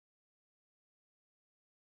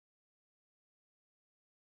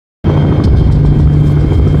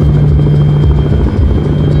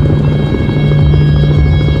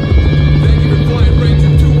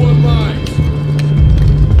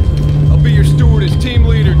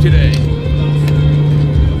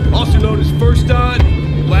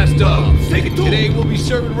will be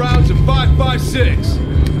serving rounds of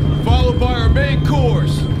 5.56, followed by our main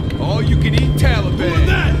course, all-you-can-eat Taliban. Who is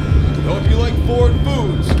that? Hope you like foreign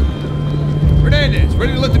foods. Hernandez,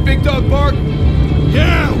 ready to let the big dog bark?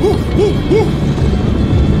 Yeah! Woo, woo, woo!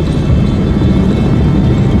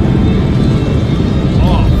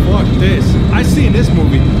 Oh, fuck this. I seen this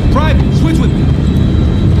movie. Private, switch with me.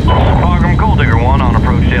 Markham, Gold Digger 1 on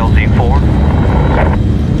approach to LZ4.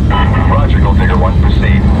 Roger, Gold Digger 1,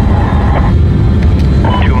 proceed.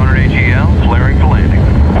 200 AGL, flaring for landing.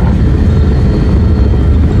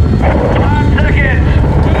 5 seconds!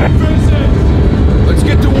 Let's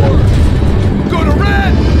get to work. Go to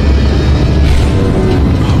red!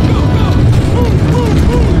 Go, go, go! Move, move,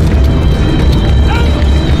 move! Out!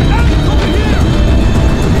 Out! Over here!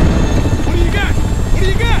 What do you got? What do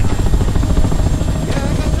you got? Yeah,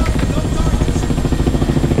 I got nothing. No targets.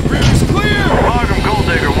 Rear is clear! Markham, Gold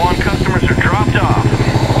Digger 1, customers are dropped off.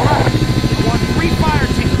 Alright. Want 3 fire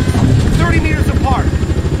teams, 30 meters apart.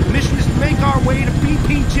 Mission is to make our way to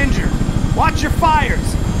BP Ginger. Watch your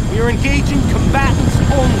fires. We are engaging combatants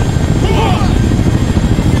only.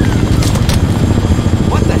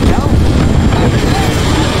 What the hell?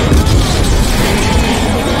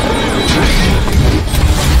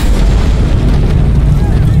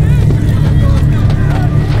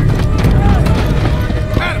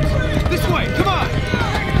 Adams, this way, come on!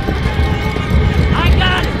 I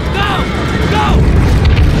got it! Go! Go!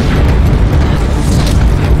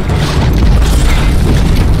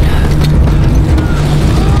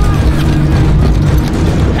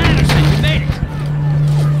 Anderson, you made it!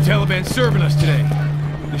 Taliban serving us today.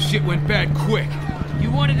 The shit went bad quick. You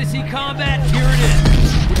wanted to see combat? Here it is.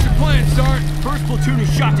 What's your plan, Sarge? First platoon is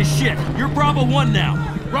shot to shit. You're Bravo 1 now.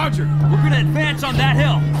 Roger. We're gonna advance on that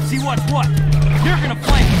hill. See what's what. You're gonna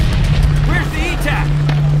flank it. Where's the ETAC?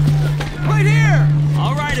 Right here!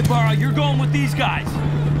 All right, Ibarra, you're going with these guys.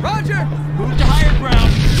 Roger! Move to higher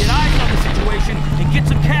ground, get eyes on the situation, and get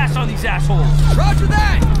some cash on these assholes. Roger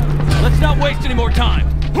that! Let's not waste any more time.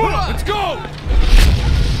 Let's go!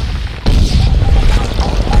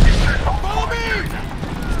 Follow me!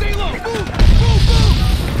 Stay low! Move! Move! Move!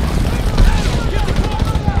 Get the car!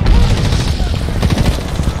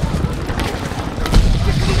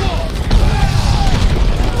 Stick to the wall!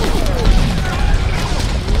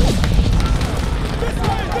 This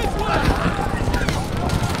way! This way!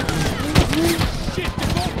 Shit! They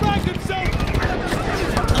won't back himself!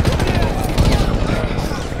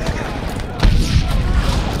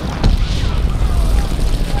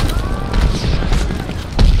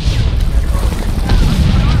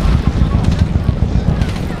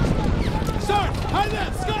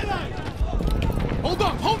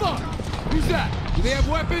 Hold on! Who's that? Do they have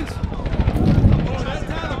weapons? Oh, that's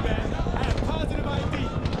Taliban. I have positive ID.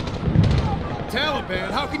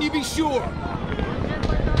 Taliban? How can you be sure?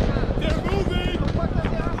 They're moving!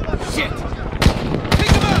 Shit!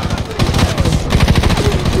 Take them out!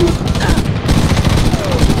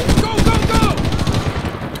 Go, go, go!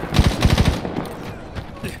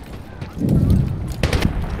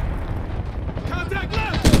 Contact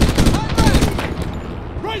left!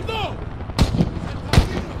 Right though!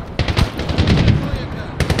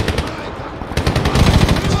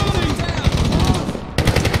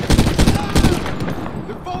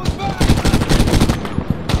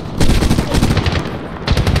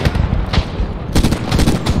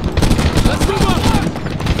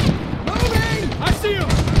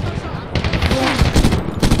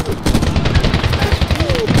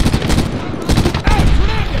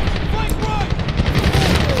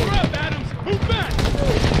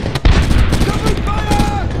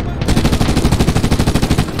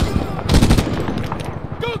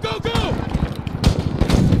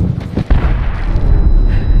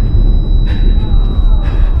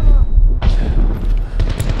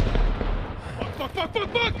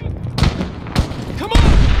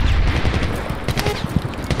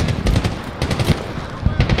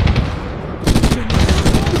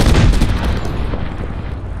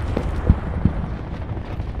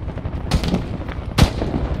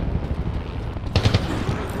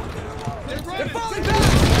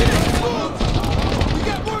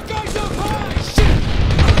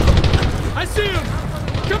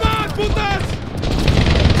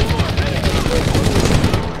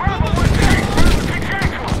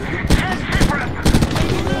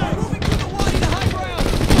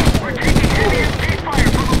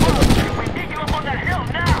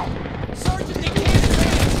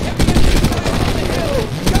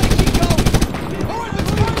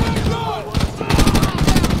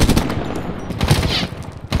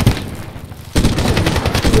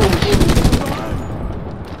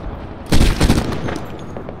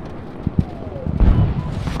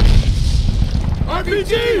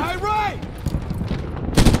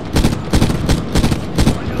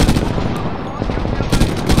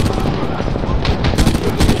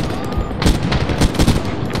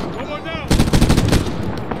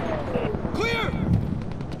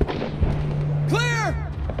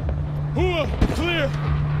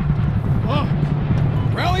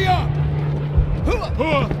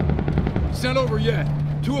 It's not over yet.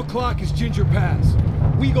 2 o'clock is Ginger Pass.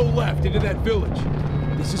 We go left into that village.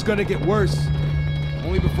 This is gonna get worse.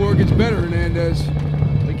 Only before it gets better, Hernandez.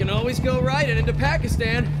 We can always go right and into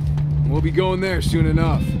Pakistan. We'll be going there soon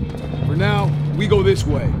enough. For now, we go this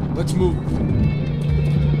way. Let's move.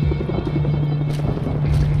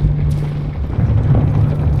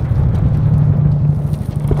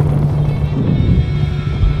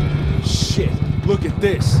 Shit, look at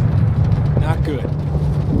this. Not good.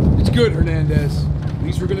 It's good, Hernandez. At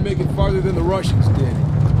least we're gonna make it farther than the Russians did.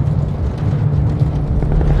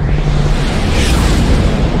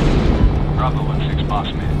 Bravo 1-6 boss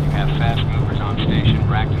man. You have fast movers on station,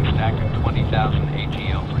 racked and stacked at 20,000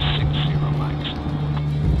 AGL for 60 mics.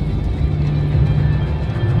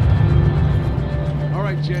 All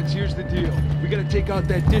right, gents, here's the deal. We gotta take out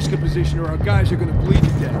that Dishka position or our guys are gonna bleed to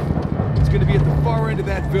death. It's gonna be at the far end of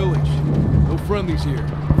that village. No friendlies here.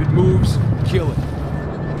 If it moves, kill it.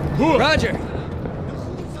 Roger.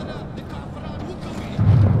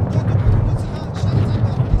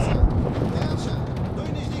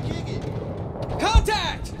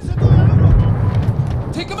 Contact!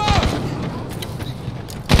 Take him out!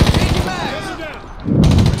 Change him back!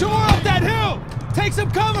 2 more up that hill! Take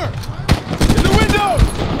some cover! In the window!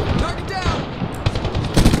 Target down!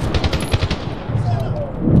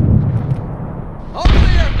 All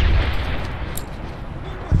clear!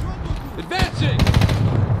 Advancing!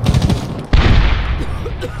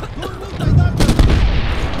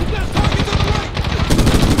 We've got targets on the right!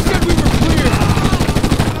 Who said we were clear?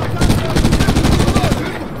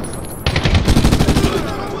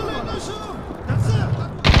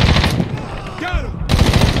 Got him!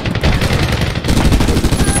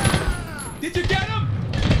 Did you get him?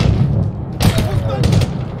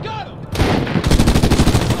 Got him!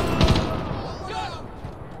 Got him!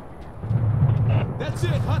 That's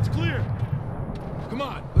it, hut's clear. Come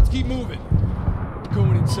on, let's keep moving. We're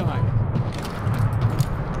going inside.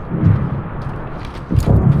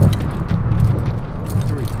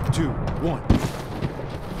 Three, two, one.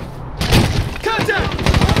 Contact!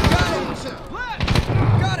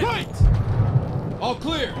 Got it! Right! All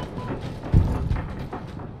clear.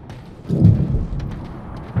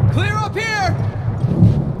 Clear up here!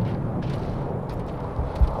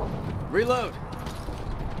 Reload.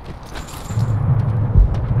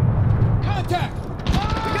 Contact!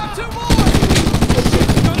 We got 2 more!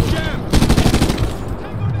 Gun jam!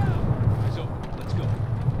 Tango down! Eyes open. Let's go.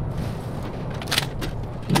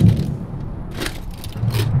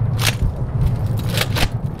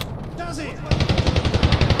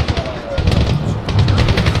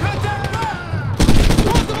 Contact back!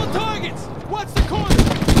 Possible targets! What's the corner?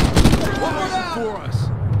 One more down! For us.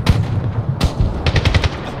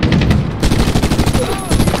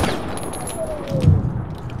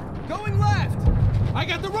 Going left! I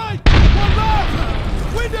got the right! One left!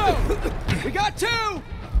 Window! We got 2!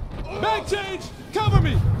 Mag change! Cover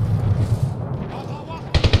me! You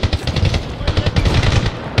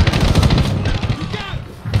got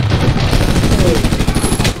it!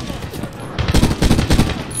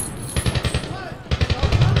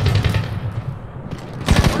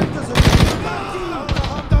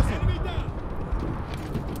 Enemy down!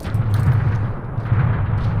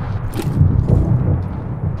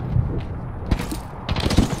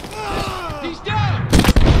 He's down!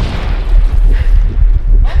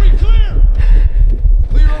 Are we clear?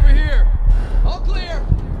 Clear over here. All clear!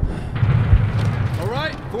 All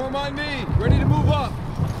right, form on me. Ready to move up.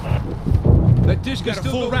 That dish got Got a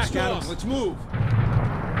still full going rack, strong. Adams. Let's move.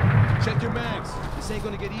 Check your mags. This ain't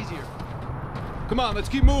gonna get easier. Come on, let's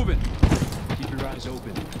keep moving. Keep your eyes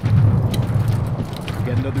open. We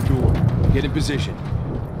got another door. Get in position.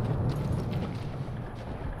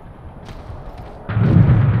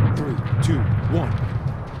 3, 2, 1.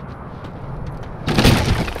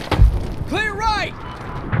 Clear right!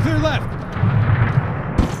 Clear left!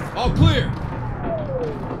 All clear.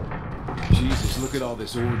 Jesus, look at all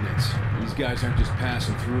this ordnance. These guys aren't just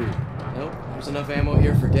passing through. Nope, there's enough ammo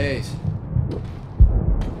here for days.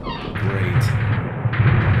 Great.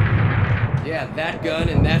 Yeah, that gun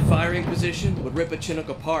in that firing position would rip a Chinook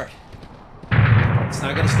apart. It's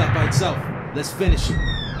not gonna stop by itself. Let's finish it.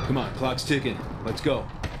 Come on, clock's ticking. Let's go.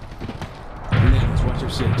 Let's watch our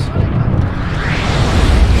 6.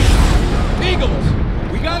 Eagles!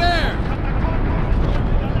 We got air!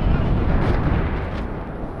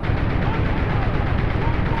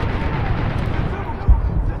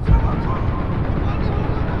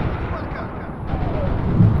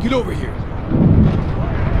 Get over here.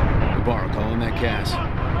 Navarro, calling that Cass.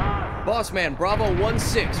 Boss man, Bravo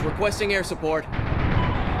 1-6, requesting air support.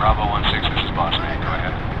 Bravo 1-6, this is boss man. Go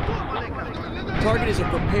ahead. Target is a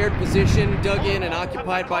prepared position, dug in and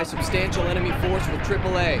occupied by substantial enemy force with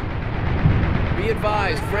AAA. Be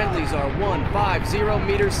advised, friendlies are 150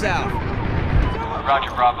 meters south. Roger,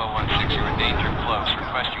 Bravo 1-6, you're in danger close.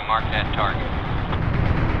 Request you mark that target.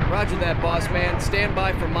 Roger that, boss man. Stand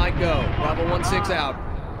by for my go. Bravo 1-6 out.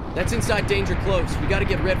 That's inside danger close. We gotta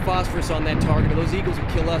get red phosphorus on that target or those eagles will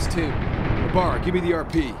kill us too. Bar, give me the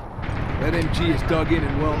RP. That MG is dug in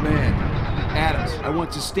and well manned. Adams, I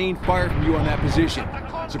want sustained fire from you on that position.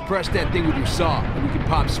 Suppress that thing with your saw, and we can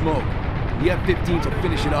pop smoke. The F-15s will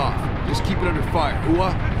finish it off. Just keep it under fire.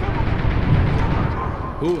 Hooah?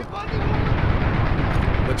 Hooah.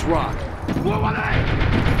 Let's rock.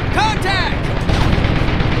 Contact!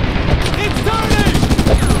 It's turning!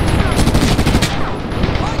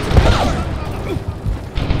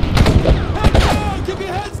 Heads down! Keep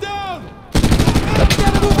your heads down!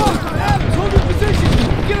 Gotta move up! Adams, hold your position!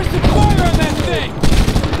 Get us some fire on that thing!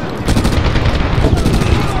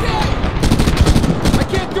 I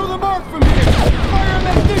can't throw the mark from here! Fire on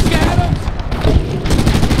that disc, Adams!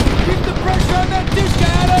 Keep the pressure on that disc,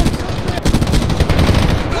 Adams!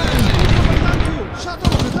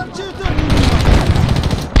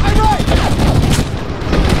 I'm right!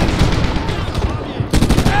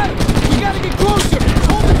 Adams, we gotta get closer!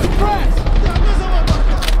 Hold it suppressed!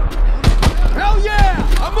 Hell yeah!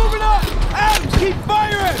 I'm moving up! Adams, keep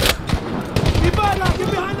firing! Get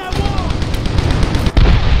behind that wall!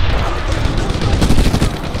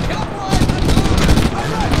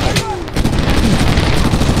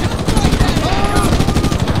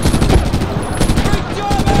 Great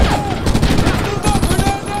job, Adams! Let's move up,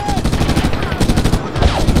 Hernandez!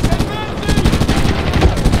 Advancing!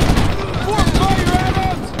 More fire,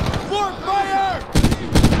 Adams! More fire!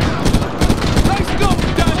 Nice go,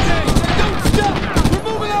 Dante! Don't stop! We're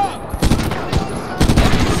moving up!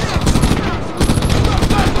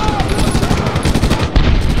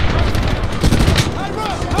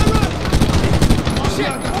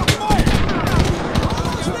 Shit! More fire!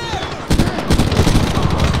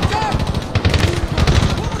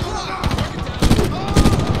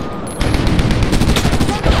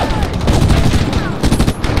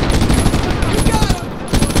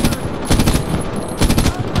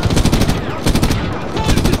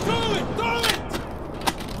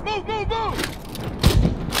 Move!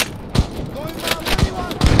 Going down,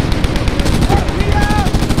 anyone?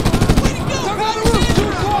 Way to go! Come on the roof, 2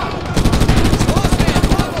 o'clock! Boss man,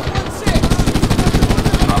 Bravo 1-6.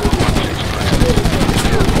 Bravo 1-6,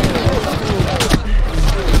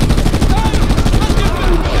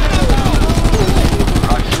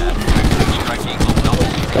 Roger that. Strike Eagle, double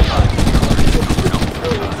 65.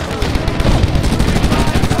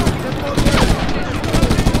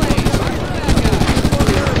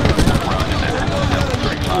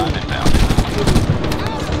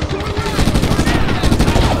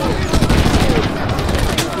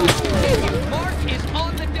 Mark is on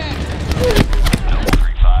the deck. Double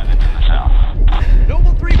 35 into the south.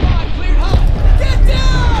 Noble 3-5, cleared hot. Get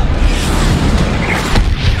down!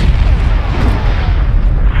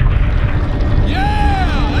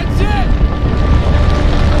 Yeah! That's it!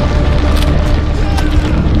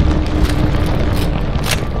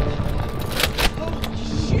 Holy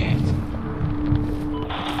shit!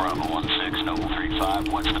 Bravo 1-6, Noble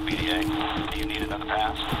 3-5, what's the PDA? Do you need another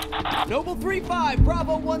pass? Noble 3-5,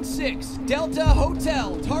 Bravo 1-6, Delta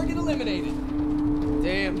Hotel, target eliminated.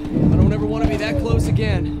 Damn, I don't ever want to be that close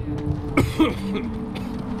again.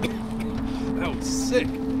 That was sick.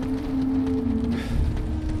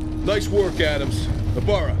 Nice work, Adams.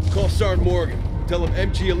 Ibarra, call Sergeant Morgan. Tell him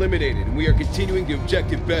MG eliminated and we are continuing to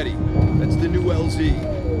objective Betty. That's the new LZ.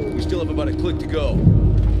 We still have about a click to go.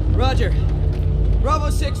 Roger. Bravo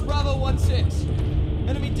 6, Bravo 1-6.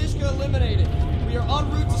 Enemy Disco eliminated. We are en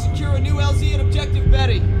route to secure a new LZ and objective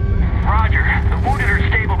Betty. Roger. The wounded are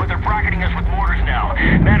stable, but they're bracketing us with mortars now.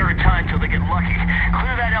 Matter of time till they get lucky.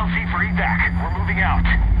 Clear that LZ for evac. We're moving out.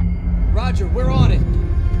 Roger, we're on it.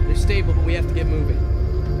 They're stable, but we have to get moving.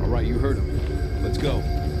 All right, you heard him. Let's go.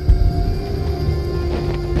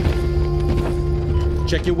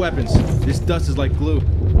 Check your weapons. This dust is like glue.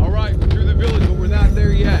 All right, we're through the village, but we're not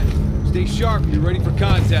there yet. Stay sharp and you're ready for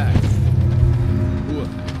contact.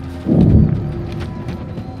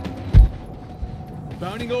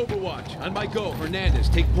 Bounding Overwatch. On my go. Hernandez,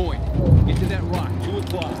 take point. Get to that rock. 2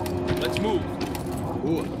 o'clock. Let's move.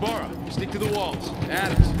 Ibarra, stick to the walls.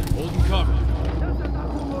 Adams, holding cover.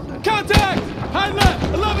 Contact! High left!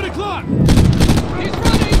 11 o'clock! He's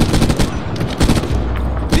running!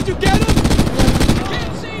 Did you get him?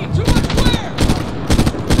 Can't see! Too much glare!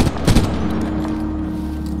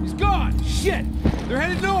 He's gone! Shit! They're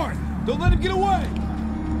headed north! Don't let him get away!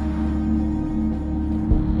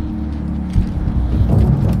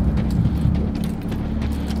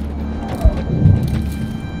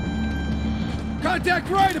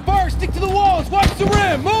 right, Ibarra, stick to the walls! Watch the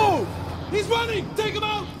rim! Move! He's running! Take him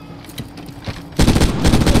out!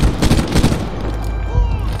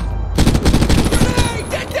 Grenade!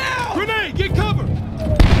 Get down! Grenade! Get cover!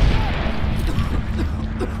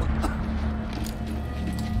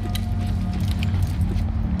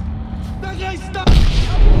 That guy stop!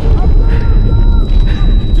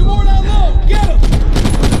 Two more down low! Get him!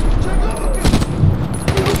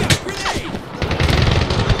 We got a grenade!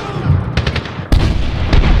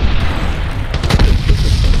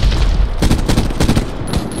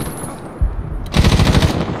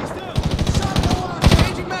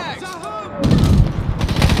 Changing mags!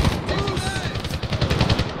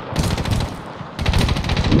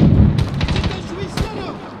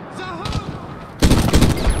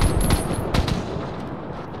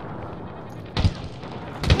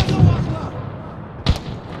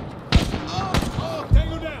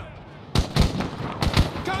 Tango down!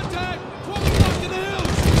 Contact! 12 o'clock in the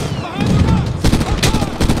hills! Behind the rocks!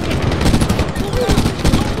 Move out!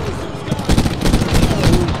 Don't lose those guys!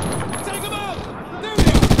 Take them out! There they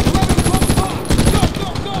are! 11 o'clock! Go!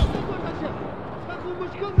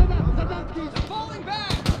 Falling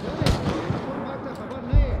back!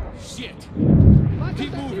 Shit!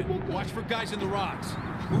 Keep moving. Watch for guys in the rocks.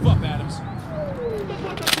 Move up, Adams.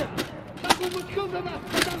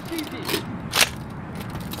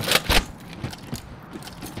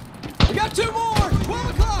 We got two more! 12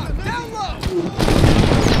 o'clock! Down low!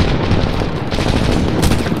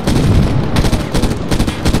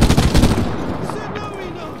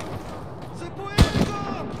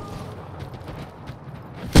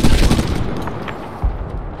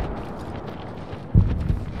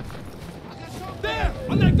 There!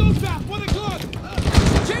 On that ghost trap! 1 o'clock!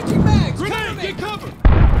 Changing mags! Grenade! Get cover!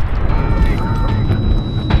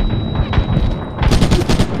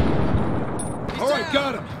 All right,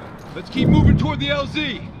 got him. Let's keep moving toward the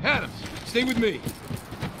LZ. Adams, stay with me.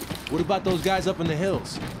 What about those guys up in the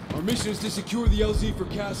hills? Our mission is to secure the LZ for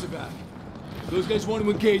Cassavac. If those guys want to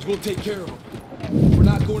engage, we'll take care of them. We're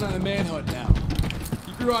not going on a manhunt now.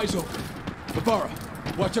 Keep your eyes open. Ibarra,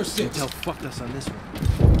 watch our six. Intel fucked us on this one.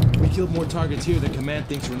 We killed more targets here than Command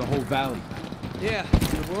thinks are in the whole valley. Yeah,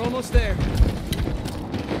 we're almost there.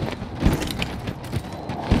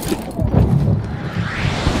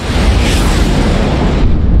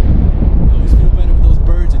 Always feel better with those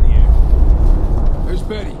birds in the air. There's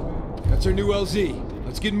Betty. That's our new LZ.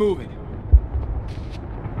 Let's get moving.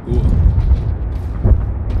 Ooh.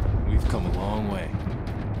 We've come a long way.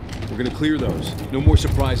 We're gonna clear those. No more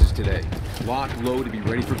surprises today. Lock low to be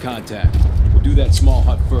ready for contact. We'll do that small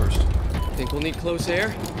hut first. Think we'll need close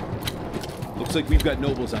air? Looks like we've got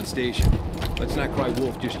nobles on station. Let's not cry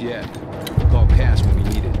wolf just yet. We'll call Cass when we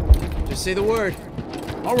need it. Just say the word.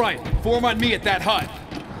 All right, form on me at that hut.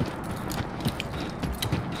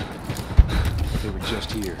 They were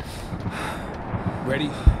just here.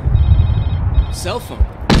 Ready? Cell phone.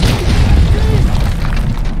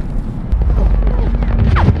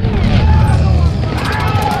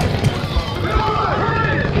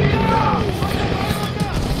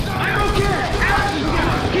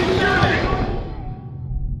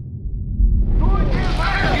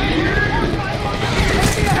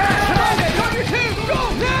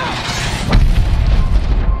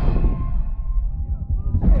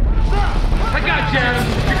 I got you, Adam.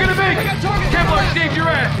 You're gonna make it. Kevlar saved your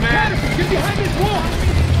ass, man. Get behind this wall!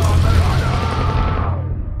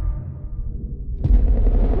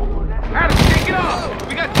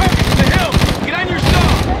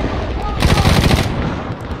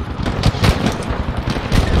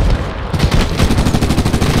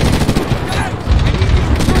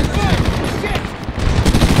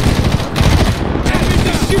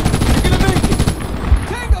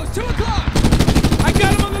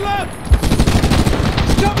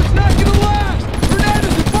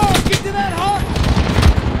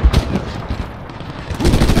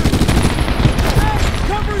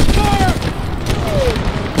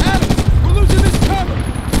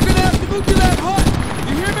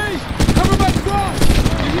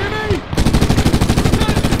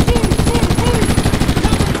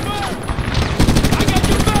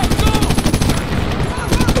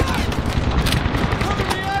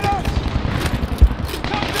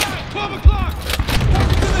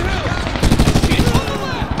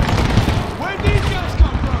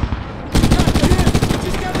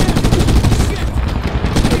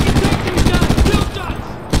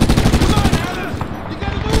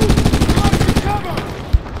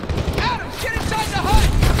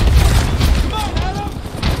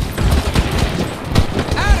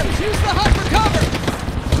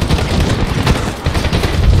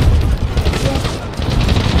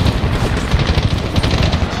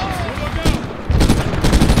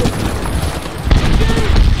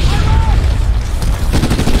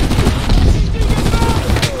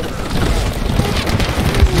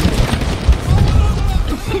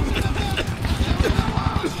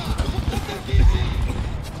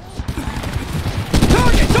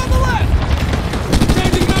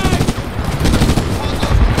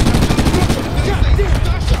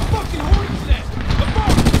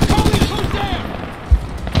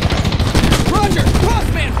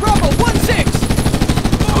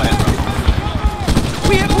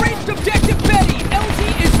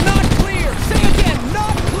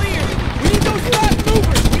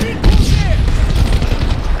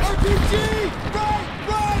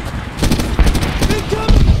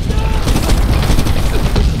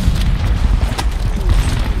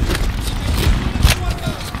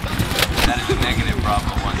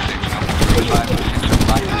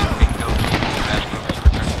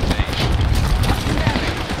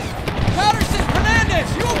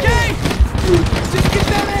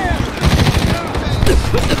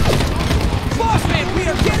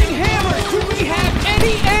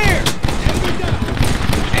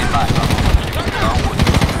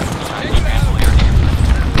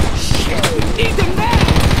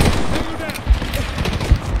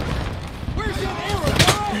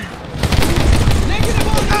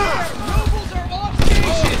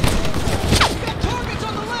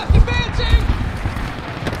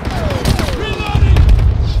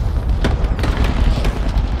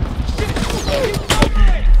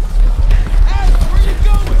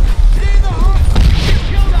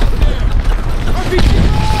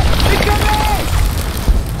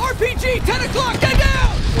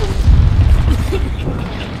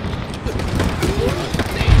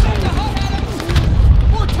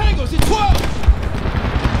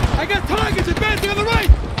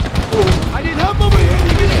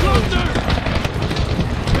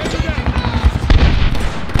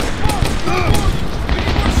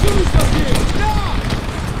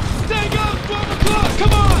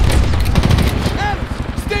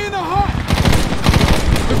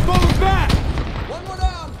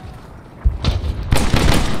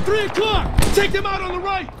 Take them out on the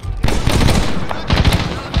right! Behind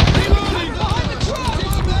the truck!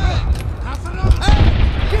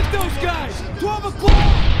 Hey, get those guys! 12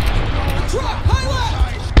 o'clock! The truck, high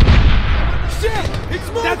left! Shit, it's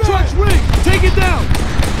moving! That truck's rigged! Take it down!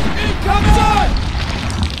 Outside!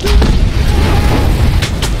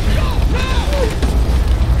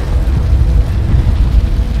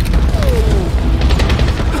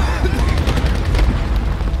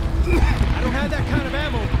 I don't have that kind of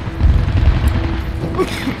ammo.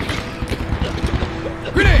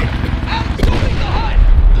 Grenade! Out! Going the hut!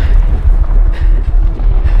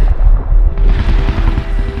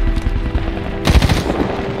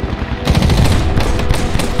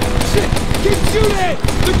 Shit! Keep shooting!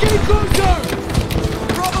 They're getting closer!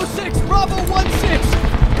 Bravo 6, Bravo 1-6!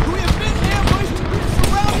 We have been ambushed, we're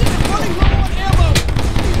surrounded and running low on ammo!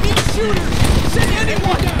 We need shooters! Send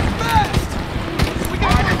anyone! Fast!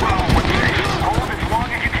 Roger, Bravo 1-6. Hold as long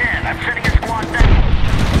as you can. I'm sending a squad now.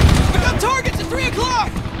 We got targets at 3 o'clock!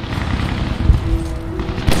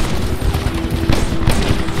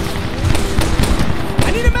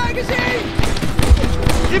 I need a magazine!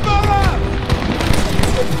 Ibarra!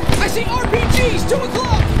 I see RPGs, 2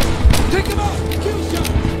 o'clock! Take them out! Kill shot!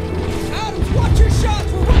 Adams, watch your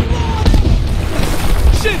shots! We're running low on them!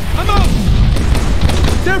 Shit! I'm out!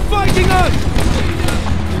 They're fighting us!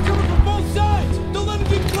 They're coming from both sides! Don't let them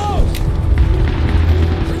get close!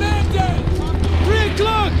 Fernandez! 3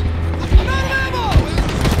 o'clock! I'm out of ammo!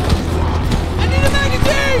 I need a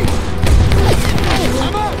magazine!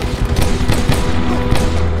 I'm out!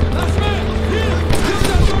 Last man! Here! Kill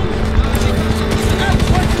that zone!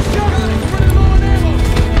 Watch your shot! We're running low on ammo!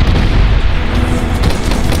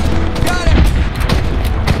 Got it!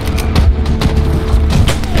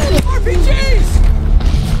 RPGs!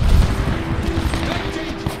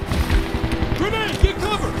 Grenade! Get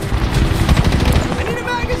cover! I need a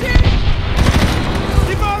magazine!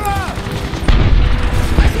 Ibarra!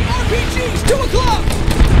 I see RPGs! 2 o'clock!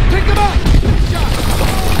 Take them out!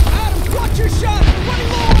 Adams, watch your shot! We're running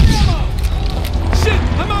low on ammo! Shit!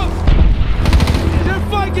 I'm out! They're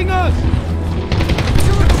fighting us!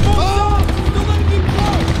 Coming from both sides! Don't let them get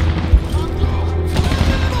close!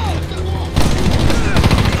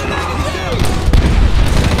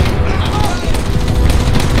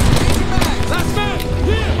 Last man!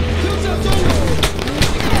 Here! Kill that zone!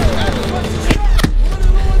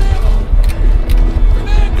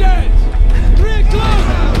 Fernandez! 3 o'clock!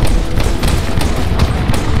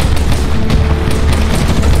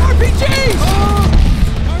 RPGs!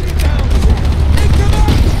 Target down! Hey, come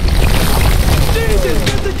on! Jesus!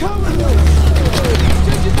 Get the cover!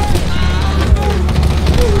 Change it back!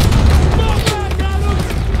 Fall back, Adam!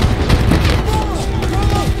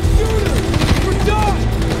 Come on! Shooter! We're done!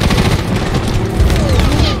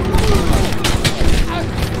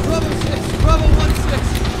 Bravo 6, Bravo 1-6.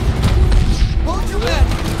 Hold your men.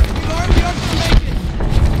 We've already up to make it.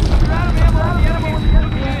 We're out of ammo.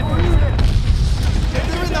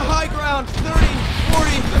 They're in the high ground. 30,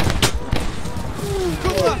 40.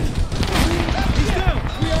 Good luck. He's down!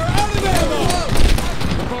 We are out of ammo!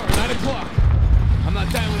 Report, 9 o'clock. I'm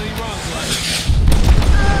not down with any wrongs, lad.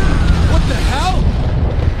 What the hell?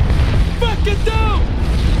 Fuck it down!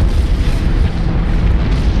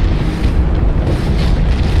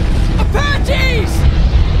 Apaches!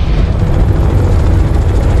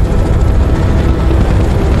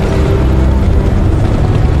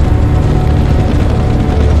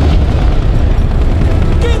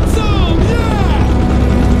 Get some! Yeah!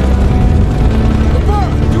 Report!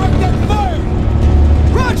 Direct that fire!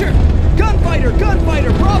 Roger! Gunfighter,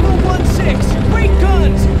 gunfighter, Bravo 1-6. Great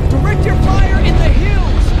guns. Direct your fire in the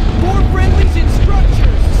hills. More friendlies in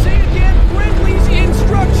structures. Say again, friendlies in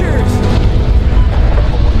structures.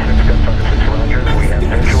 Bravo 1-6, got target 6 Roger. We have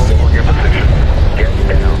visual on your position. Get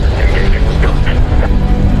down. Engaging with guns.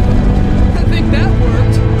 I think that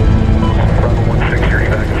worked. Bravo 1-6, your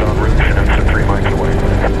evac is en route and it's 3 miles away.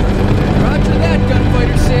 Roger that,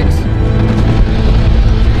 gunfighter 6.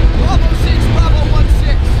 Bravo 6, Bravo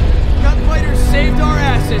 1-6. Gunfighters saved our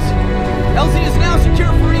asses. LZ is now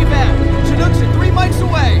secure for evac. Chinooks are 3 mics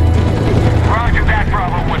away. Roger that,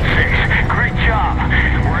 Bravo 1-6. Great job.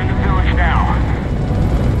 We're in the village now.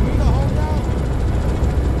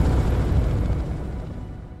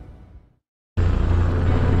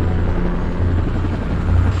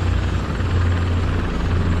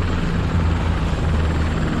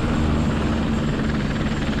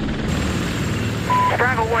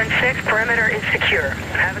 Bravo 1-6, perimeter is secure.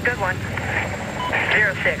 Have a good one.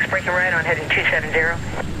 06, breaking right on heading 270.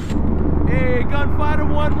 Hey, Gunfighter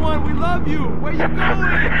 1-1, we love you! Where you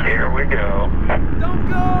going? Here we go. Don't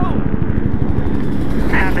go!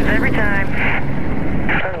 Happens every time.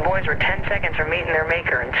 Those boys were 10 seconds from meeting their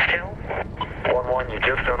maker and still... 1-1, you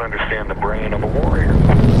just don't understand the brain of a warrior.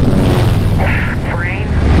 Brain?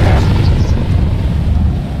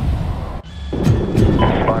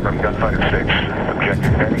 Spot from Gunfighter 6.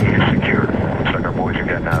 Objective Betty is secure. Looks like our boys are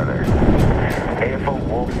getting out of there. AFO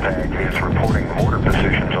Wolfpack is reporting mortar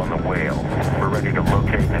positions on the whale. We're ready to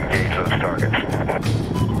locate and engage those targets.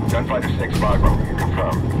 Gunfighter 6, Bagram,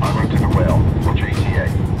 confirm. En route to the whale. What's your ETA?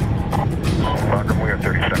 Bagram, we are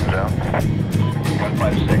 30 seconds out.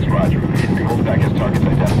 Gunfighter 6, roger. The Wolfpack has targets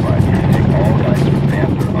identified. Take all guys from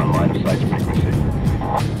Panther on line of sight frequency.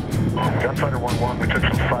 Gunfighter 1-1, we took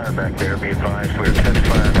some fire back there. Be advised, we are test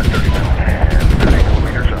firing at 30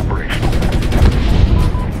 millimeters operational.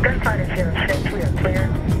 Gunfighter 06, we are clear.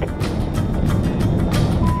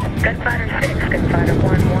 Gunfighter 6, Gunfighter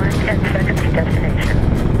 1-1, 10 seconds to destination.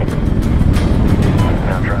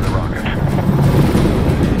 Now try the rockets.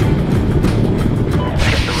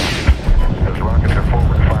 Get the rockets. Those rockets are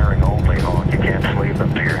forward firing only, Hawk. You can't sleeve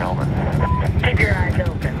them to your helmet. Keep your eyes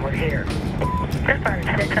open, we're here. Gunfighter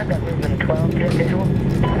 6, I've got movement 12, get visual.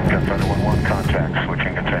 Gunfighter 1-1, contact,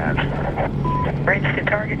 switching to TADS. Range to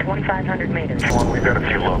target 2,500 meters. We've got a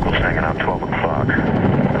few locals hanging out 12 o'clock. Who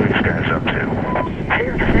are these guys up to?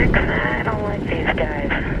 06, I don't like these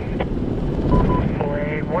guys.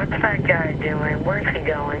 Wait, what's that guy doing? Where's he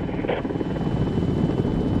going?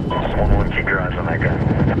 1-1, keep your eyes on that guy.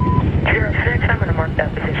 06, I'm gonna mark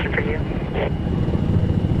that position for you.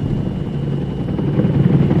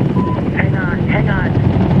 Hang on.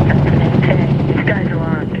 That's an AK. These guys are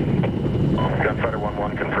armed. Gunfighter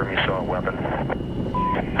 1-1, confirm you saw a weapon.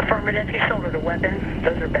 Affirmative, you shouldered a weapon.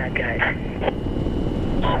 Those are bad guys.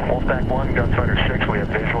 Wolfpack 1, Gunfighter 6, we have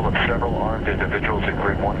visual of several armed individuals at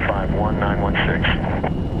grid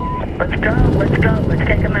 151916. Let's go, let's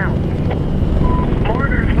take them out.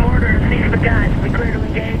 Mortars, these are the guys. We clear to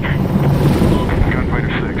engage?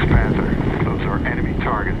 Gunfighter 6, Panther, those are enemy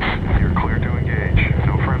targets. You're clear to engage.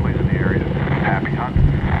 No friendlies in the area. Happy hunt.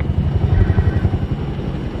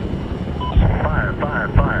 Fire.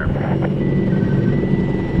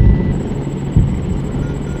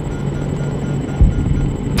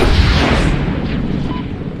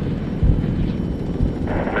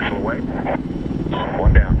 Missile away.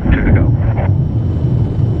 1 down, 2 to go.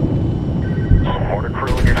 Mortar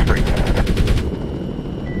crew in your street.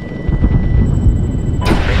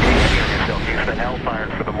 Make it easy on yourself. Use the hellfire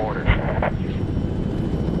for the mortars.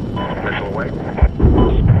 Missile away.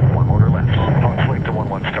 1 mortar left. Hawk flick to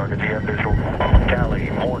 1-1 started. Do you have visual? Tally,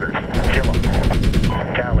 mortars. Kill them.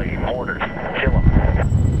 Tally, mortars. Kill them.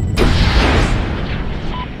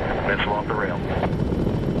 Missile off the rail.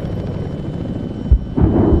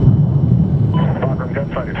 Bagram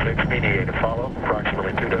Gunfighter 6, BDA to follow.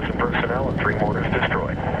 Approximately 24 personnel and 3 mortars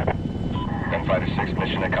destroyed. Gunfighter 6,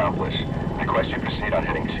 mission accomplished. Request you proceed on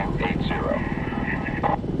heading 280.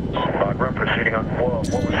 Bagram proceeding on... Whoa,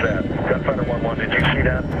 what was that? Gunfighter 1-1, did you see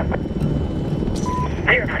that?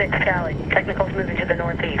 06, Tally. Technical's moving to the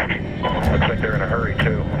northeast. Looks like they're in a hurry,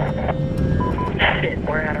 too. Shit,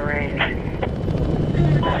 we're out of range.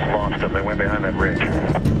 Lost them. They went behind that ridge.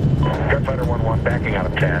 Gunfighter 1-1 backing out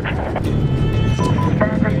of TADS.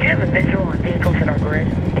 Bagram, do you have a visual on vehicles at our grid?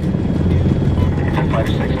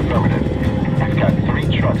 Gunfighter 6, affirmative. We've got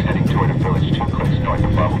 3 trucks heading toward a village 2 clicks north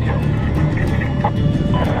of Bravo Kill.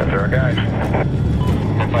 Those are our guys.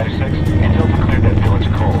 Gunfighter 6, intel declared that village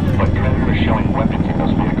cold, but Predator is showing weapons in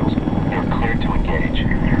those vehicles. You're cleared to engage.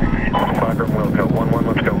 Bagram Wilco 1-1,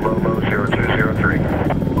 let's go Low 0203.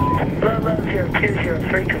 Low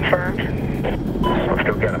 0203 confirmed. Let's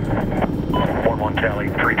go get them. 1-1 Tally,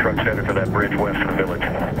 3 trucks headed for that bridge west of the village.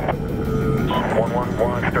 1-1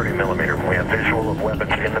 watch 30 millimeter. We have visual of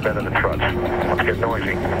weapons in the bed of the trucks. Let's get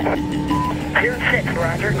noisy. 06,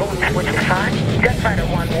 roger, going switch is hot. Gunfighter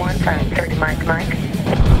 1-1, firing 30 Mike. 06,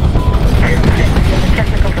 the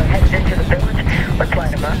technicals are headed into the village. Let's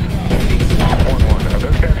light them up. 1-1, are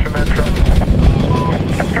those guys from that truck?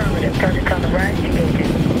 Affirmative, target's on the right,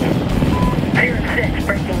 engaging. 06,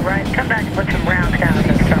 breaking right, come back and put some rounds down on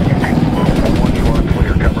those targets. 1-1, you are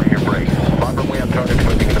clear, covering your break. Bagram, we have targets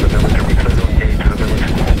moving into the village. Are we clear to engage the village?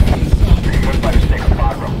 Gunfighter 6,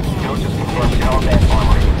 Bagram. Village is confirmed Taliban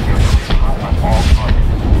armory. You're hot on all targets.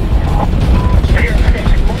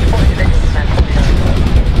 06, multiple individuals in that 49.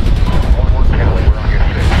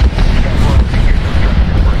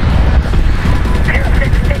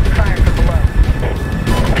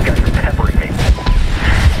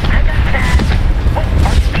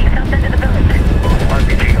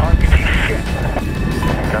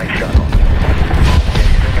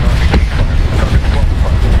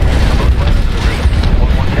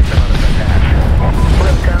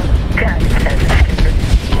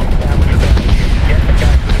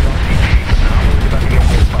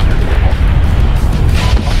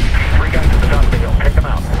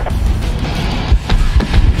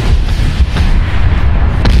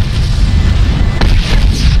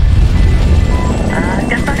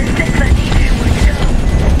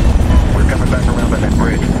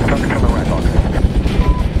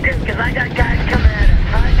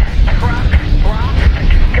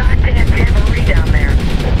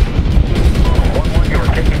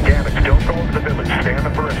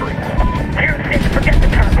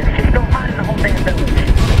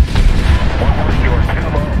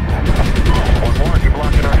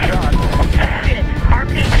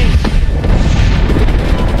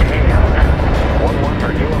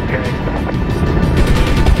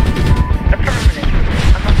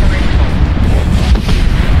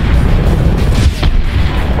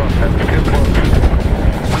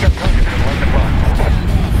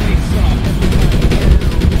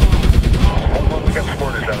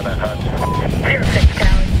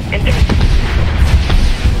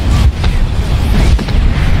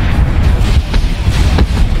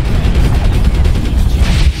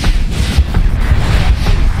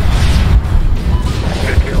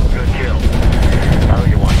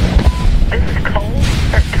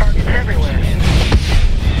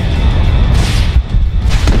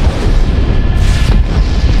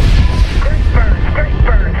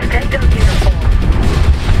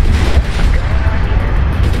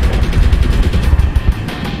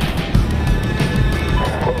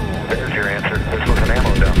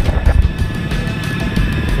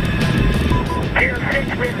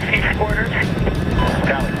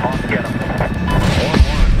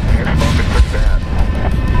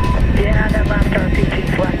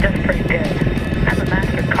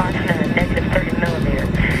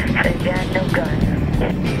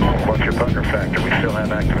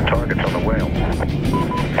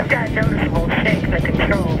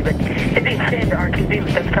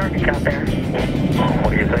 risk out there.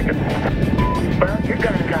 What are you thinking? Well, your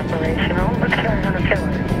gun is operational. Let's try another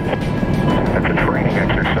killer. That's a training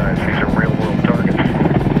exercise. These are real-world targets.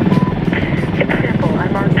 It's simple. I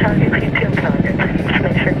mark targets, you kill targets. Just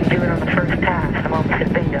make sure you do it on the first pass. I'm almost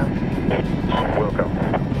at bingo. Wilco.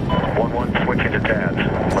 1-1 switching to TADS.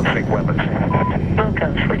 Let's seek weapons.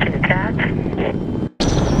 Wilco, switching to TADS.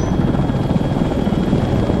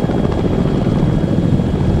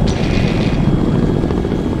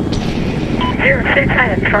 06, I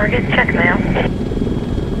have target. Check mail.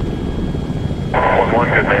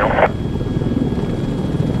 1-1, good mail.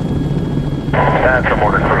 That's a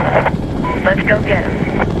mortar crew. Let's go get him.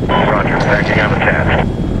 Roger, backing on the TADS.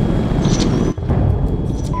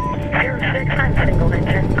 06, I'm single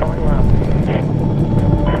engine, going low.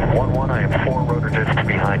 1-1, I am 4 rotor discs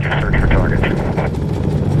behind you. Search for targets.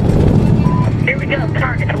 Here we go,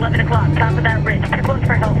 target, 11 o'clock, top of that ridge. Pick one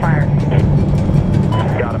for Hellfire.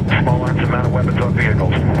 Got him. Small arms and mounted weapons on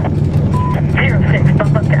vehicles. 06,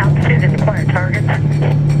 bump up to altitude and acquire targets.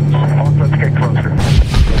 Off, let's get closer.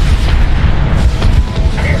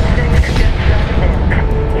 06, you're good, 7 minutes.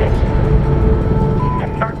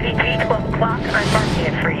 RPG, 12 o'clock, I'm marking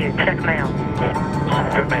it for you. Check mail.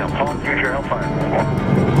 Good mail. Hawk, use your Hellfire.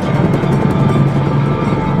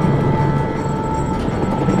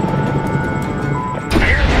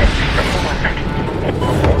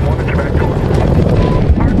 1-1 at your back door.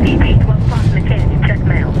 RPG, 12 o'clock in the canyon. Check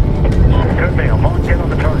mail. Good mail. Hawk, get on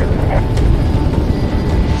the target.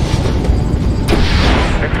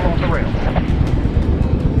 Pixel off the rail.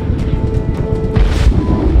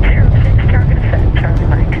 06, target set. Charlie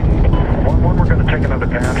Mike. 1-1, we're going to take another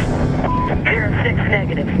pass. 06,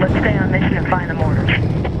 negative. Let's stay on mission and find the mortars.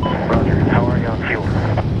 Roger. How are you on fuel?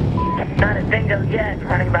 Not at bingo yet.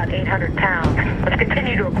 Running about 800 pounds. Let's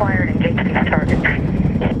continue to acquire and engage these targets.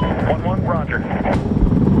 1-1, roger.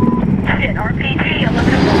 Shit, RPG,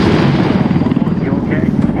 11 o'clock. 1-1, you okay?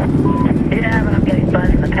 Yeah, but I'm getting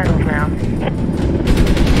buzzed in the pedals now. 06,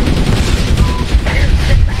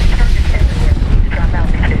 I have targets everywhere. Please drop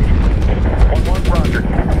altitude. 1-1, roger.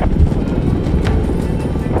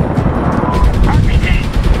 RPG!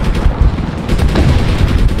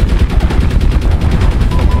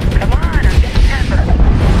 Come on, I'm getting peppered.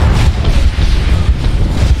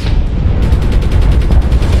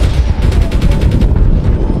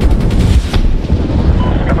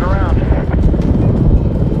 Coming around.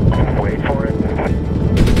 Wait for it.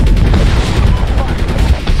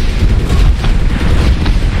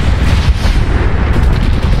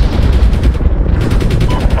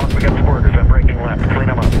 Hawk, we got squirters. I'm breaking left. Clean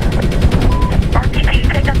them up. RPG,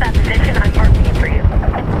 take up that position. I'm marking it for you.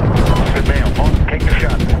 Good mail. Hawk, take the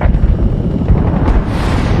shot.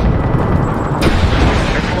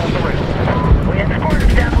 Pixel off the rail. We have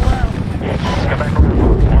squirters down below. Come back around.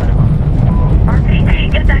 Line 'em up. RPG,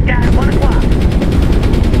 get that guy at 1 o'clock.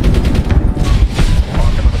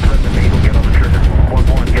 Hawk, I'm on the present needle. Get on the trigger.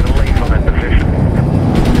 1-1, get a lead on that position.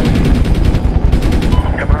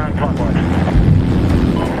 Come around clockwise.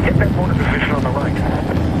 Get that mortar position on the right.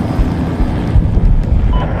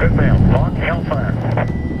 Good mail. Hawk, Hellfire.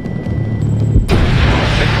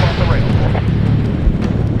 Pixel off the rail.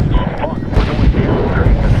 Hawk, we're going down.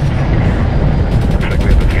 Looks like we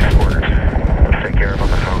have a few squirters. Let's take care of them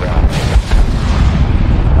and move out.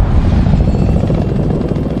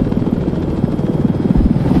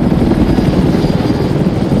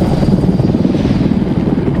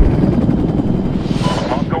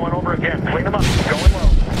 Hawk going over again. Clean them up. Going low.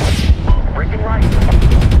 Breaking right.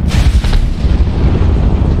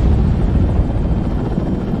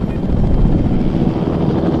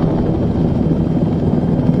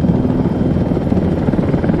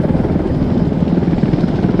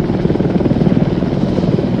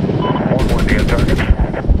 1-1, do you have targets?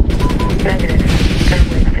 Negative. Turn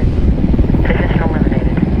wasted. Position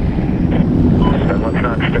eliminated. Then let's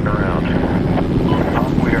not stick around.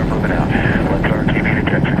 Hawk, we are moving out. Let's RTV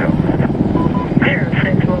detector go.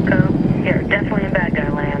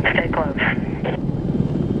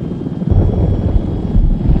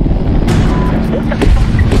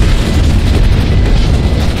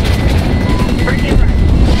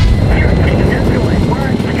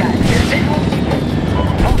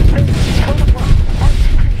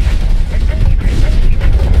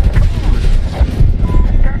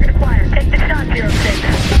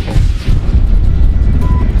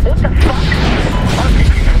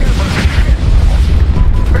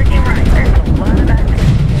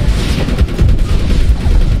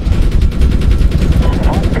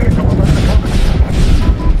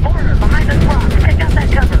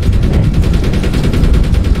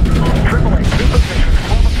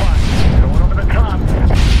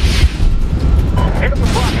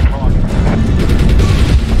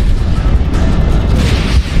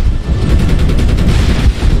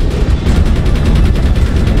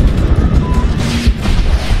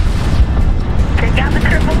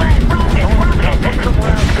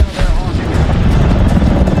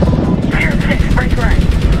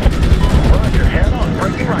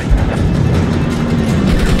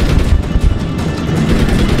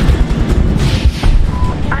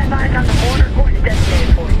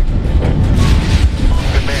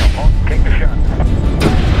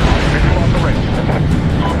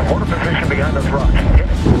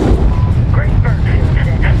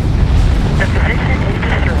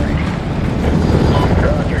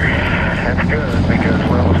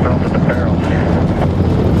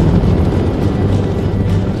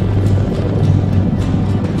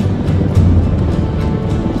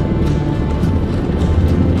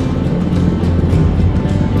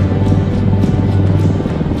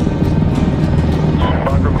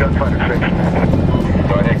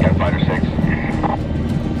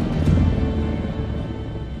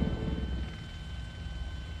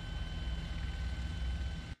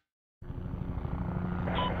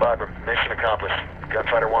 Vibram, mission accomplished.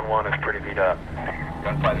 Gunfighter 1-1 is pretty beat up.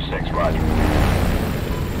 Gunfighter 6, roger.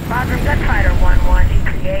 Vibram, Gunfighter 1-1,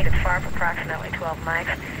 decreate at FARP approximately 12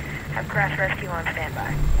 mics. Have crash rescue on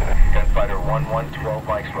standby. Gunfighter 1-1, 12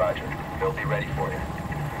 mics, roger. They'll be ready for you.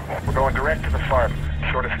 We're going direct to the FARP,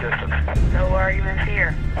 shortest distance. No arguments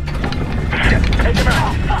here. Shit, take him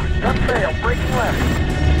out! Gun fail, breaking left.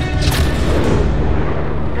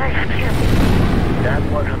 Nice kill. That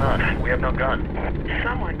wasn't us. We have no gun.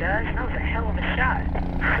 Someone does. That was a hell of a shot.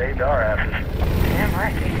 Saved our asses. Damn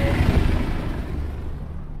right they did.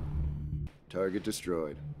 Target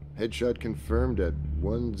destroyed. Headshot confirmed at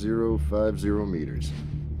 1050 meters.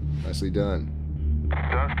 Nicely done.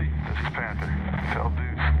 Dusty, this is Panther. Tell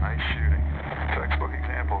Deuce, nice shooting. Textbook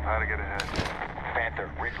example of how to get ahead.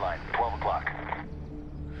 Panther, ridgeline, 12 o'clock.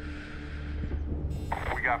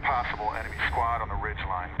 We got possible enemy squad on the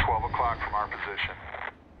ridgeline, 12 o'clock from our position.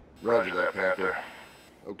 Roger that, Panther.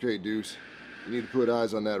 Okay, Deuce. You need to put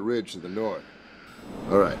eyes on that ridge to the north.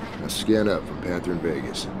 Alright, now scan up from Panther and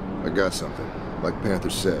Vegas. I got something. Like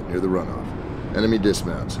Panther said, near the runoff. Enemy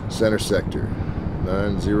dismounts, center sector,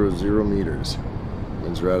 900 meters.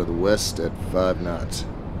 Winds are out of the west at 5 knots.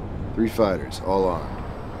 3 fighters, all armed.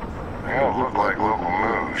 They don't look like local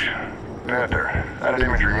moves. Panther, that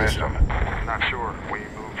imagery missed them. Not sure. We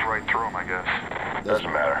moved right through them, I guess.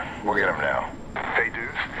 Doesn't matter. We'll get them now. Hey,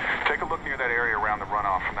 Deuce, take a look near that area around the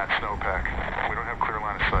runoff from that snowpack. We don't have clear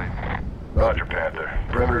line of sight. Roger, Panther.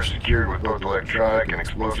 Perimeter secured with both electronic and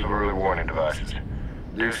explosive early warning devices.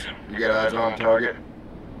 Deuce, you got eyes on the target?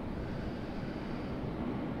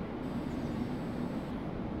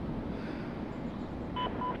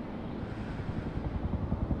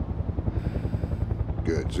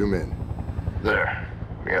 Good, zoom in. There.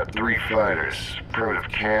 We got 3 fighters. Primitive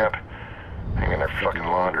camp. Hanging their fucking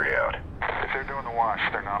laundry out. If they're doing the wash,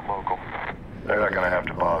 they're not local. They're not gonna have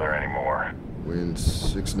to bother anymore. Wind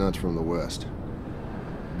 6 knots from the west.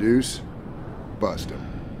 Deuce, bust him.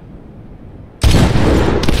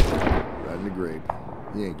 Right in the grape.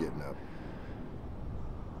 He ain't getting up.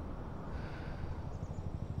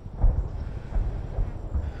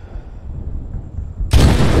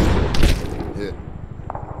 Hit.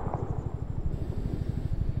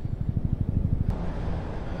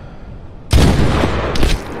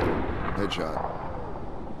 Headshot.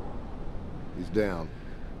 He's down.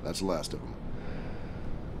 That's the last of them.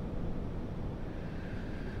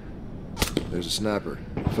 There's a sniper.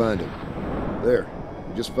 Find him. There.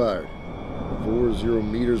 He just fired. 40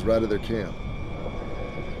 meters right of their camp.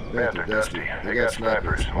 Panther, Dusty. They got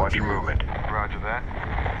snipers. Watch your movement. Roger that.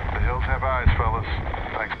 The hills have eyes, fellas.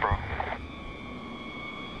 Thanks, bro.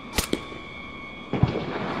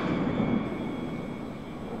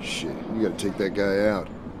 Shit, you gotta take that guy out.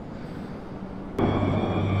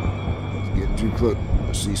 He's getting too close.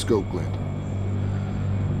 I see scope glint.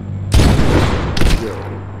 Kill.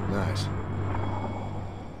 Nice.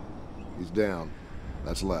 He's down.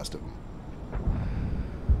 That's the last of them.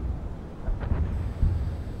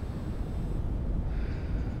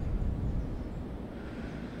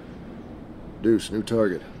 Deuce, new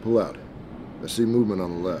target. Pull out. I see movement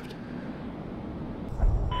on the left.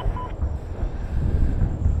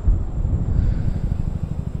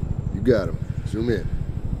 You got him. Zoom in.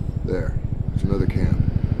 There. There's another camp.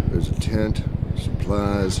 There's a tent,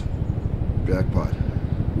 supplies. Jackpot.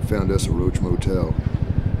 We found us a Roach Motel.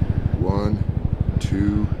 1,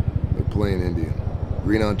 2. They're playing Indian.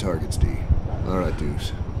 Green on targets, D. Alright,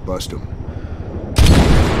 Deuce. Bust him.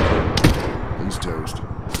 He's toast.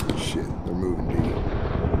 Shit, they're moving, D.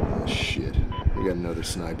 Oh, shit. We got another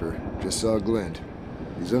sniper. Just saw glint.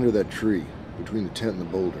 He's under that tree, between the tent and the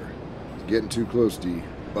boulder. He's getting too close, D.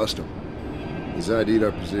 Bust him. He's ID'd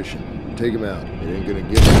our position. Take him out. It ain't gonna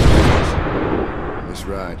get him. That's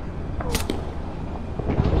right.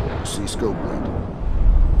 See scope glint.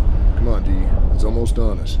 Come on, D. It's almost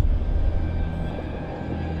on us.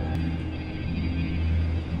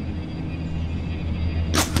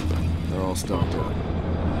 They're all stocked up.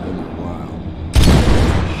 Been a while.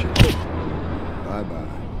 Shit.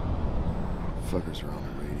 Bye-bye. Fuckers are on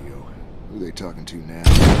the radio. Who are they talking to now?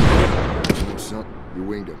 You know something? You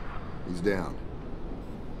winged him. He's down.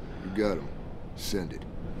 You got him. Send it.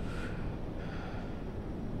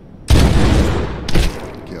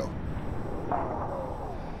 Kill.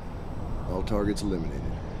 All targets eliminated.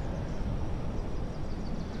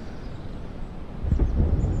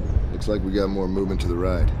 Looks like we got more movement to the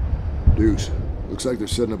right. Deuce, looks like they're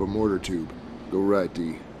setting up a mortar tube. Go right,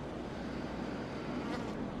 D.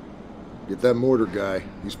 Get that mortar guy.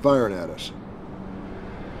 He's firing at us.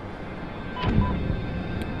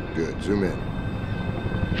 Good, zoom in.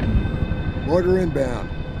 Mortar inbound.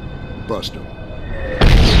 Bust him.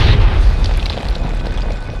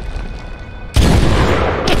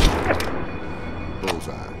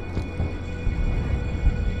 Bullseye.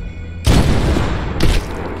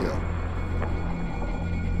 Kill.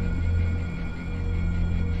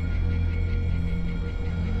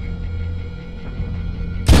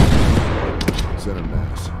 Center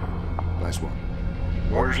mass. Nice one.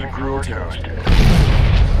 Orders and crew are toast.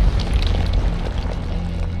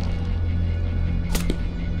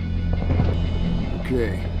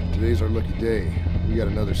 Okay, today's our lucky day. We got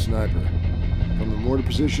another sniper. From the mortar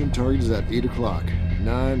position, target is at 8 o'clock.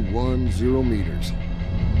 910 meters.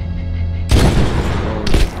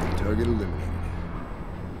 Target eliminated.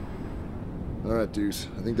 Alright, Deuce.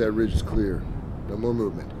 I think that ridge is clear. No more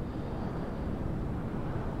movement.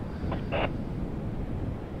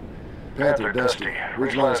 Panther, Dusty.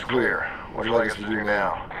 Ridgeline is clear. What would you like us to do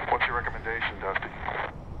now? What's your recommendation, Dusty?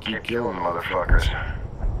 Keep killing motherfuckers.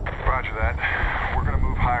 Roger that. We're gonna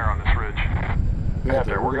move higher on this ridge.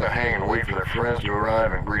 Panther, we're gonna hang and wait for their friends to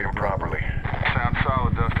arrive and greet them properly. Sounds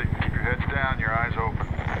solid, Dusty. Keep your heads down, your eyes open.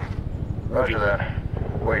 Roger that.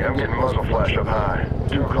 Wait, I'm getting muzzle flashed up high.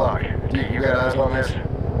 2 o'clock. D, you got eyes on this?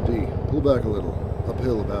 D, pull back a little.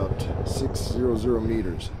 Uphill about 600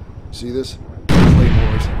 meters. See this?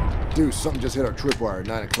 Claymores. Deuce, something just hit our tripwire at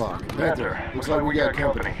 9 o'clock. Panther, looks like we got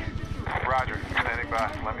company. Roger. Standing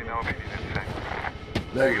by. Let me know if you need anything.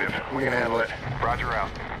 Negative. We can handle it. Roger out.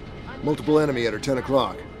 Multiple enemy at our 10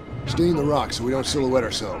 o'clock. Stay in the rock so we don't silhouette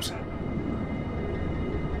ourselves.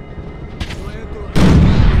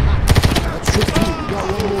 That's trick 2. We got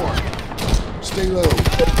one more. Stay low.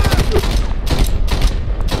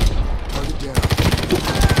 Target down.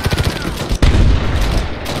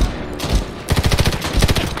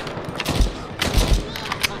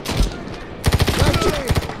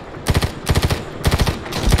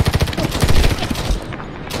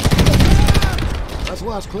 That's the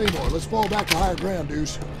last Claymore. Let's fall back to higher ground,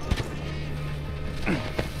 Deuce.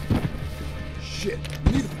 Shit.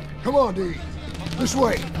 Come on, D. This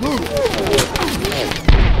way. Move.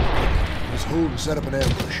 Let's hold and set up an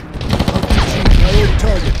ambush. RPG, priority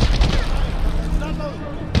target.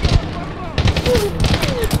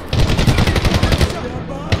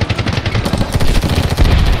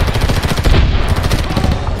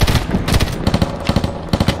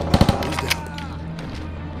 He's down.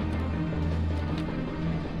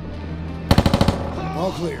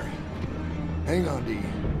 All clear. Hang on, D.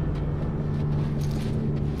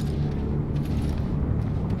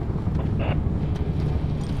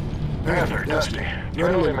 Panther, Dusty, you're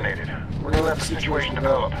eliminated. We're gonna let the situation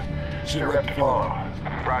develop. Sit-rep to follow.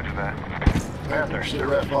 Roger that. Panther,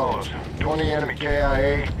 sit-rep follows. 20 enemy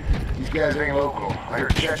KIA. These guys ain't local. I hear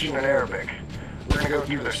Chechen and Arabic. We're gonna go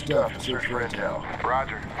through their stuff and search for intel.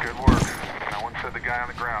 Roger. Good work. No one said the guy on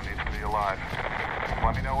the ground needs to be alive.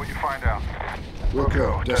 Let me know what you find out.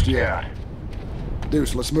 Wilco, Dusty out.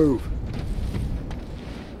 Deuce, let's move.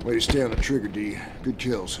 Way to stay on the trigger, D. Good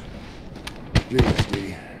kills. Genius,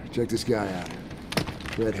 D. Check this guy out.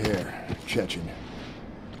 Red hair, Chechen.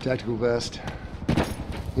 Tactical vest.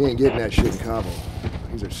 He ain't getting that shit in Kabul.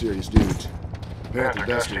 These are serious dudes. Panther,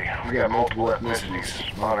 Dusty, we got multiple ethnicities.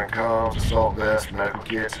 Modern comms, assault vests, medical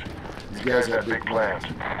kits. These guys have big plans.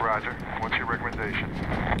 Roger. What's your recommendation?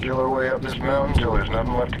 Kill our way up this mountain until there's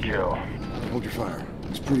nothing left to kill. Hold your fire.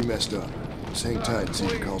 It's pretty messed up. Let's hang tight and see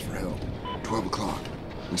if he calls for help. 12 o'clock.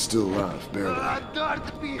 He's still alive, barely.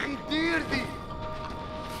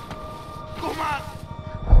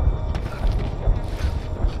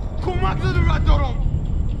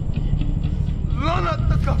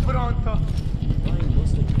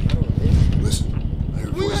 Listen, I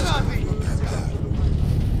heard voices coming from that path.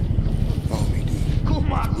 Follow me, D.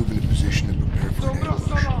 Move into position and prepare for an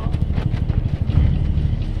ambush.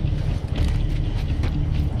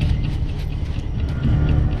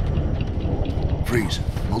 Freeze.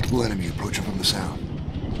 Multiple enemy approaching from the south.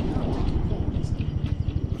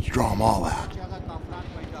 Let's draw them all out.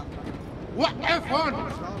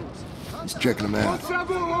 He's checking them out.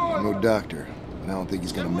 I'm no doctor, but I don't think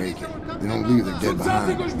he's gonna make it. They don't leave their dead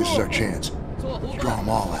behind. This is our chance. Let's draw them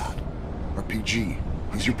all out. RPG,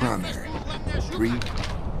 he's your primary. 3,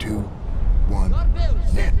 2, 1,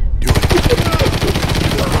 net. Do it.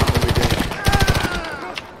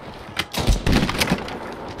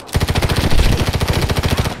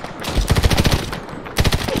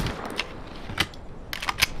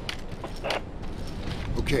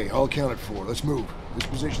 Okay, all accounted for. Let's move. This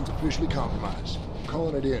position's officially compromised. I'm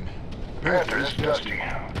calling it in. Panther, this is Dusty.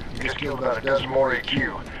 We just killed about a dozen more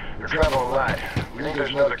AQ. They're traveling light. We think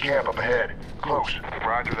there's another camp up ahead. Close.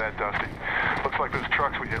 Roger that, Dusty. Looks like those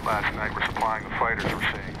trucks we hit last night were supplying the fighters we're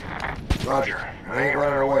seeing. Roger. I ain't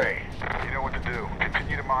running away. You know what to do.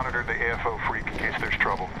 Continue to monitor the AFO freak in case there's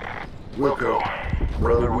trouble. Wilco.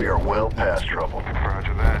 Brother, we are well past trouble.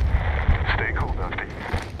 Roger that. Stay cool, Dusty.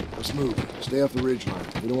 Let's move. Stay off the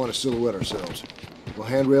ridgeline. We don't want to silhouette ourselves. We'll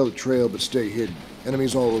handrail the trail, but stay hidden.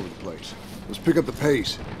 Enemies all over the place. Let's pick up the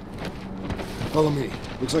pace. Follow me.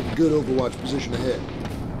 Looks like a good overwatch position ahead.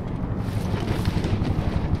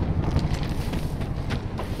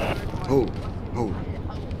 Hold.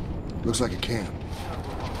 Looks like a camp.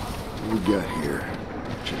 What we got here?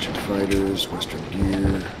 Chechen fighters, Western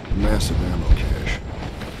gear, massive ammo cache.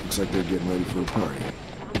 Looks like they're getting ready for a party.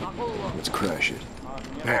 Let's crash it.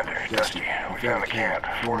 Panther, Dusty, we found the camp.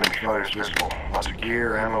 4 enemy fighters visible. Lots of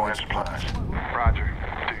gear, ammo, and supplies. Roger.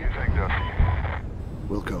 Do you think, Dusty?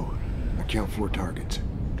 Wilco, I count 4 targets.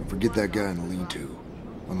 Don't forget that guy in the lean-to.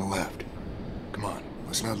 On the left. Come on,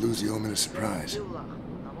 let's not lose the element of surprise.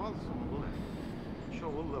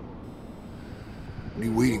 What are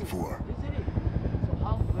you waiting for?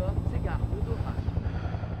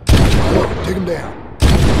 Take him down.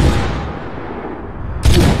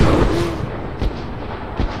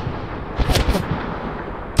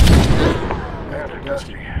 Panther,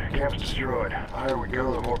 Dusty, camp's destroyed. The higher we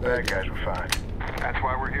go, the more bad guys we find. That's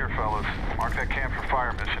why we're here, fellas. Mark that camp for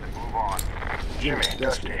fire mission and move on. Jimmy,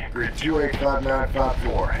 Dusty, grid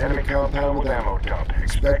 285954. Enemy compound with ammo dump.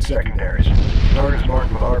 Expect secondaries. Target's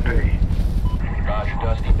marked with RP. Roger,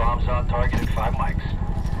 Dusty. Bombs on target at 5 mics.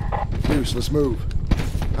 Deuce, let's move.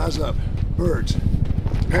 Eyes up. Birds.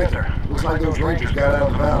 Panther, looks like those Rangers got out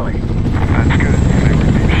of the valley. That's good. They were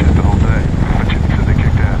deep shit the whole day. But Jimmy said they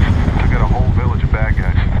kicked ass. Took out a whole village of bad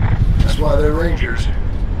guys. That's why they're Rangers.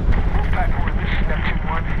 Wolfpack 4, this is Neptune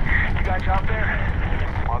 1. You guys out there?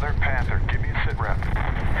 Mother Panther, give me a sit rep.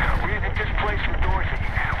 We had hit this place with Dorothy.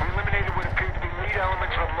 We eliminated what appeared to be lead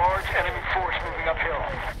elements of a large enemy force moving uphill.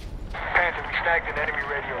 Panther, we snagged an enemy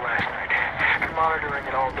radio last night. Been monitoring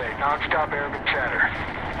it all day. Non-stop Arabic chatter.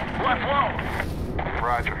 Left low!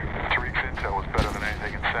 Roger. Tariq's intel was better than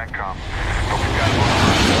anything in CENTCOM. But we got him on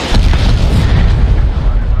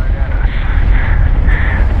the right at us.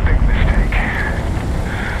 Big mistake.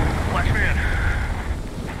 Watchman.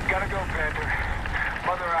 Gotta go, Panther.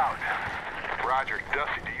 Mother out. Roger.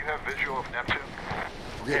 Dusty, do you have visual of Neptune?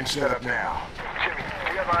 We're getting set up now. Jimmy,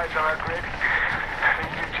 do you have eyes on our grid?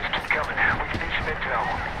 You just keep coming. We can do some intel.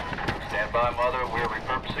 Stand by, Mother. We're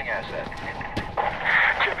repurposing asset.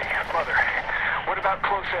 Jimmy, Mother, what about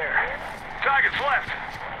close air? Target's left.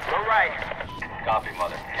 Go right. Copy,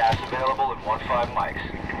 Mother. Gas available and 15 mics.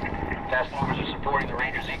 Fast movers are supporting the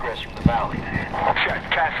Rangers' egress from the valley. Check.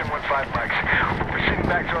 Cass and 15 mics. We're proceeding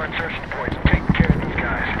back to our insertion points and taking care of these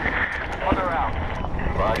guys. Mother out.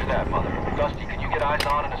 Roger that, Mother. Dusty, can you get eyes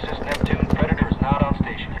on and assist Neptune? Predator is not on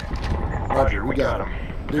station yet. Roger, we got him.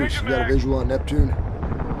 Deuce, you got a visual on Neptune?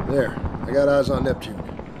 There, I got eyes on Neptune.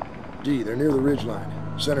 D, they're near the ridgeline.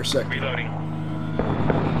 Center sector. Reloading.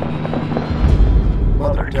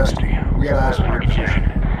 Mother, Dusty, we got eyes on your position.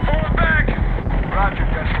 Forward back! Roger,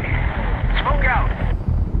 Dusty. Smoke out!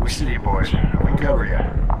 We see you, boys. We can cover you.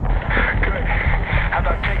 Good. How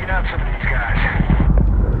about taking out some of these guys?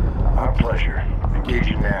 Our pleasure.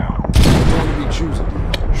 Engaging now. Don't want to be choosing, D.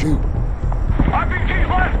 Shoot. RPG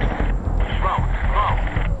left! Smoke.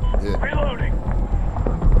 Hit. Reloading.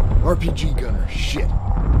 RPG gunner. Shit.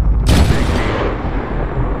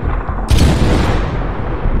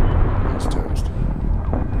 That's toast.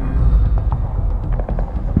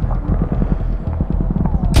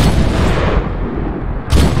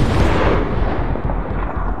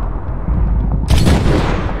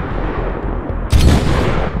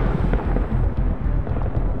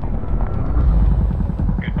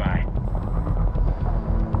 Goodbye.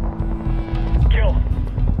 Kill.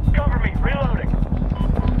 Cover me. Reloading.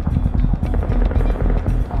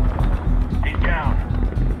 He's down.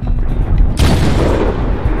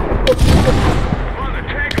 Come on, the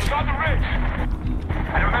tank is on the ridge.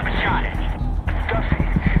 I don't have a shot. Dusty,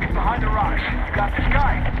 he's behind the rocks. You got this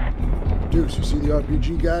guy? Deuce, you see the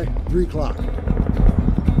RPG guy? 3 o'clock. He's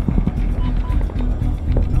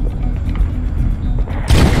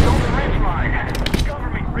on the ridge line. Cover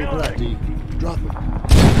me. Look at that, Reloading. D. Drop it.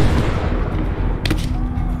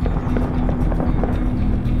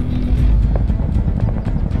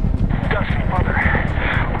 Dusty, Mother.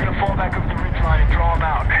 We're gonna fall back up the ridge line and draw him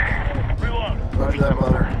out. Reload. Roger that,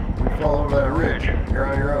 Mother. We fall over that ridge. You're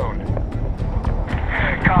on your own.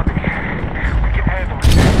 Copy. We can handle it.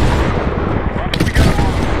 Mother, we gotta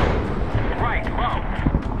move. Right, low.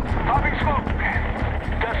 Popping smoke.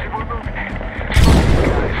 Dusty, we're moving. Smoke these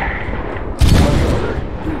guys.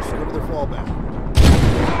 Deuce, cover their fallback.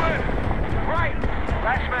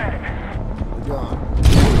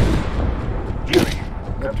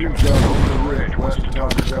 Pursuit's out over the ridge, west of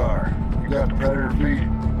Tucker's car. You got the Predator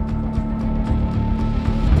feed?